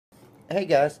Hey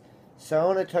guys, so I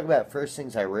want to talk about first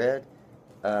things I read.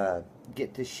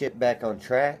 Get this shit back on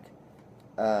track.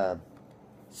 Uh,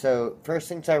 so first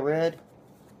things I read,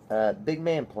 Big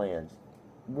Man Plans.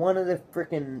 One of the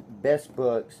freaking best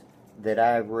books that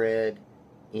I've read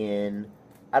in,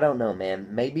 I don't know, man,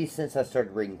 maybe since I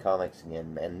started reading comics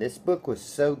again, man. This book was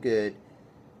so good.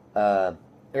 Uh,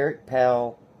 Eric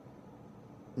Powell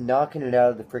knocking it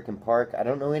out of the freaking park. I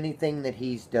don't know anything that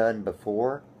he's done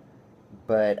before,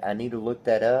 but I need to look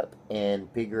that up and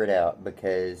figure it out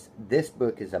because this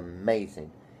book is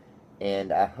amazing.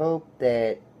 And I hope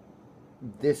that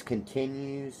this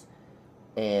continues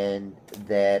and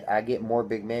that I get more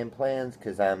Big Man Plans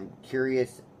because I'm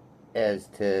curious as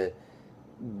to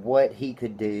what he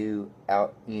could do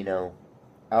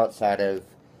outside of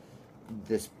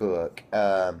this book.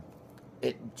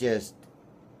 It just,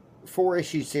 4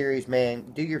 issue series,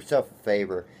 man. Do yourself a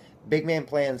favor. Big Man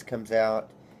Plans comes out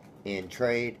in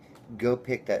trade. Go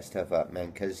pick that stuff up, man,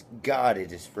 because God,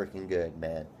 it is freaking good,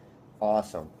 man.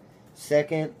 Awesome.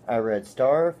 Second, I read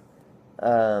Starve.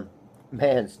 Um,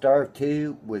 Man, Starve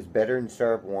 2 was better than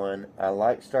Starve 1. I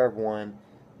like Starve 1,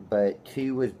 but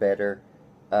 2 was better.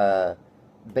 Uh,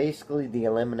 Basically, the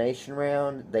elimination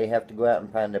round, they have to go out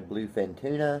and find a bluefin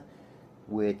tuna,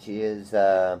 which is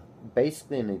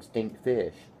basically an extinct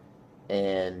fish.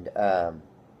 And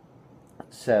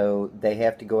so they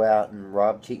have to go out and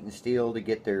rob, cheat, and steal to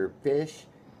get their fish.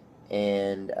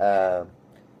 And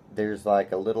there's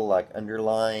like a little like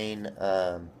underlying,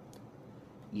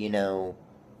 you know,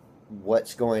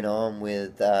 what's going on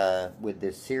with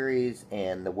this series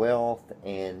and the wealth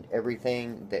and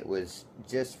everything that was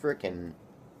just freaking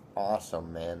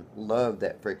awesome, man. Love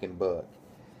that freaking book.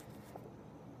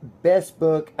 Best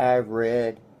book I've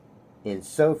read in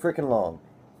so freaking long.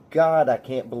 God, I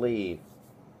can't believe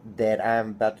that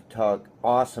I'm about to talk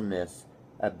awesomeness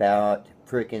about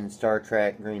freaking Star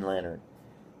Trek Green Lantern.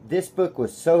 This book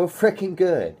was so freaking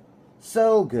good.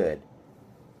 So good.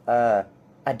 I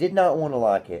did not want to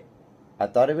like it. I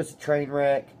thought it was a train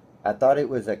wreck. I thought it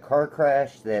was a car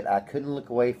crash that I couldn't look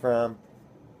away from.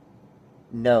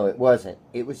 No, it wasn't.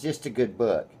 It was just a good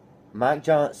book. Mike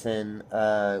Johnson,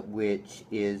 which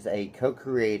is a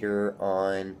co-creator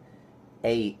on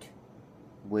 8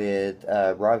 with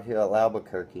Raphael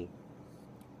Albuquerque,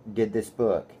 did this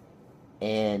book.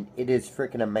 And it is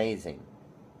freaking amazing.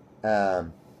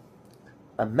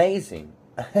 Amazing.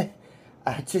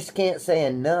 I just can't say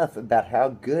enough about how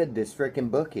good this freaking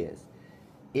book is.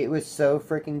 It was so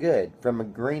freaking good. From a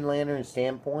Green Lantern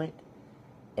standpoint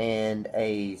and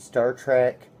a Star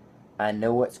Trek, I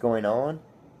know what's going on.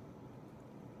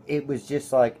 It was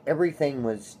just like everything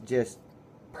was just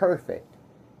perfect.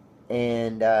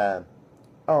 And,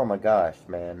 oh my gosh,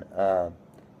 man.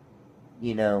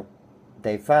 You know,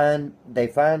 they find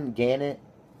Gannett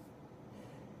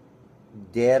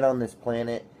dead on this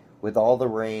planet with all the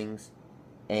rings,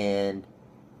 and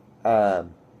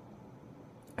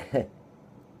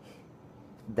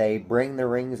they bring the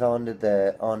rings onto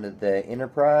the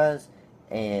Enterprise,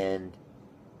 and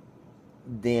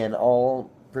then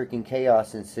all freaking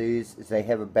chaos ensues as they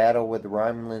have a battle with the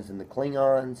Romulans and the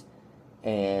Klingons,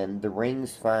 and the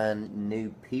rings find new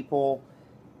people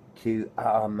to,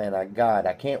 oh man,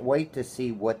 I can't wait to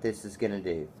see what this is gonna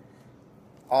do.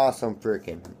 Awesome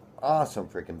freaking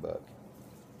book.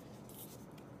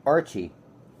 Archie,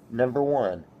 number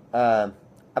 1. I've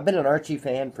been an Archie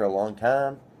fan for a long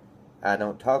time. I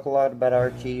don't talk a lot about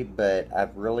Archie, but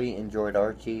I've really enjoyed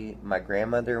Archie. My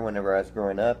grandmother, whenever I was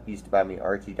growing up, used to buy me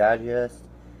Archie Digest.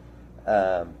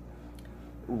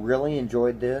 Really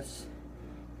enjoyed this.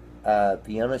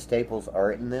 Fiona Staples'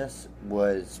 art in this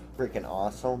was freaking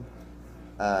awesome.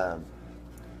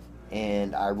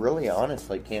 And I really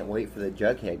honestly can't wait for the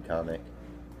Jughead comic.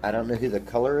 I don't know who the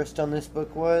colorist on this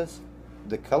book was.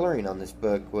 The coloring on this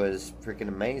book was freaking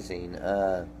amazing.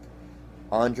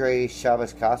 Andrei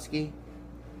Shabaskovsky.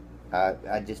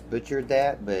 I just butchered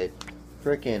that, but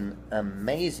freaking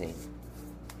amazing.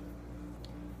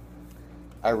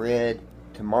 I read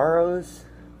Tomorrow's.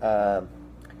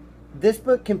 This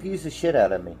book confused the shit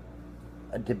out of me,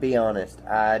 to be honest.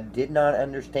 I did not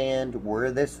understand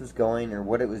where this was going or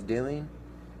what it was doing.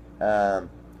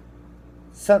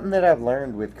 Something that I've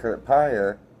learned with Kurt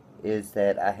Pyre is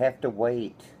that I have to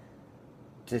wait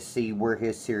to see where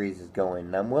his series is going.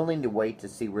 And I'm willing to wait to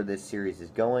see where this series is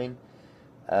going,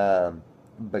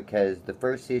 because the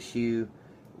first issue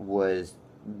was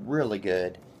really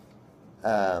good.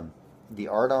 The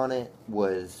art on it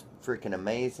was freaking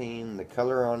amazing. The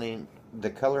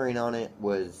coloring on it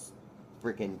was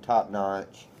freaking top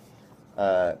notch.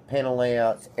 Panel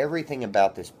layouts, everything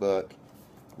about this book.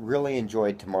 Really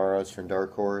enjoyed Tomorrow's from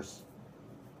Dark Horse.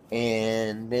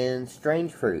 And then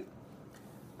Strange Fruit.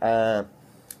 Uh,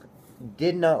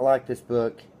 did not like this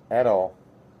book at all.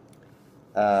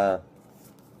 I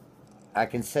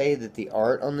can say that the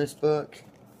art on this book,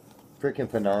 freaking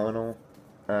phenomenal.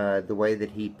 The way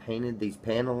that he painted these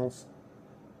panels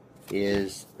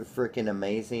is freaking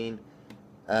amazing.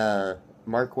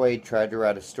 Mark Waid tried to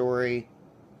write a story,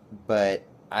 but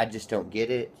I just don't get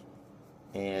it.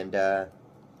 And,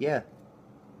 yeah.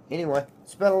 Anyway,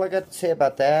 that's about all I got to say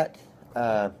about that.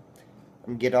 I'm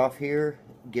going to get off here,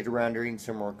 get around to reading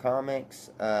some more comics.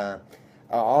 I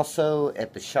also,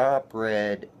 at the shop,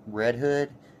 read Red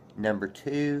Hood,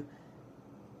 #2.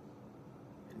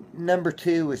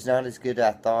 #2 was not as good,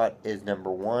 I thought, as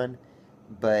 #1,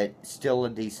 but still a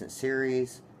decent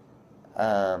series.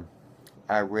 I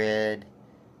read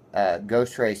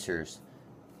Ghost Racers,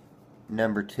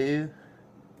 #2.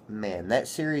 Man, that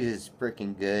series is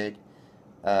freaking good.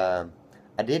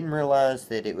 I didn't realize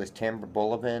that it was Tamara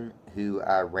Bullivant, who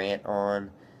I rant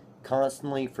on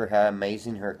constantly for how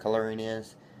amazing her coloring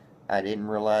is. I didn't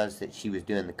realize that she was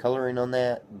doing the coloring on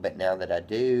that, but now that I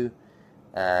do,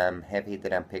 I'm happy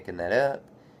that I'm picking that up.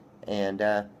 And,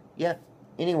 yeah,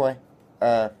 anyway,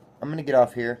 I'm going to get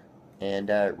off here and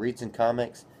read some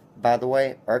comics. By the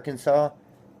way, Arkansas,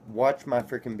 watch my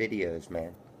freaking videos,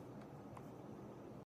 man.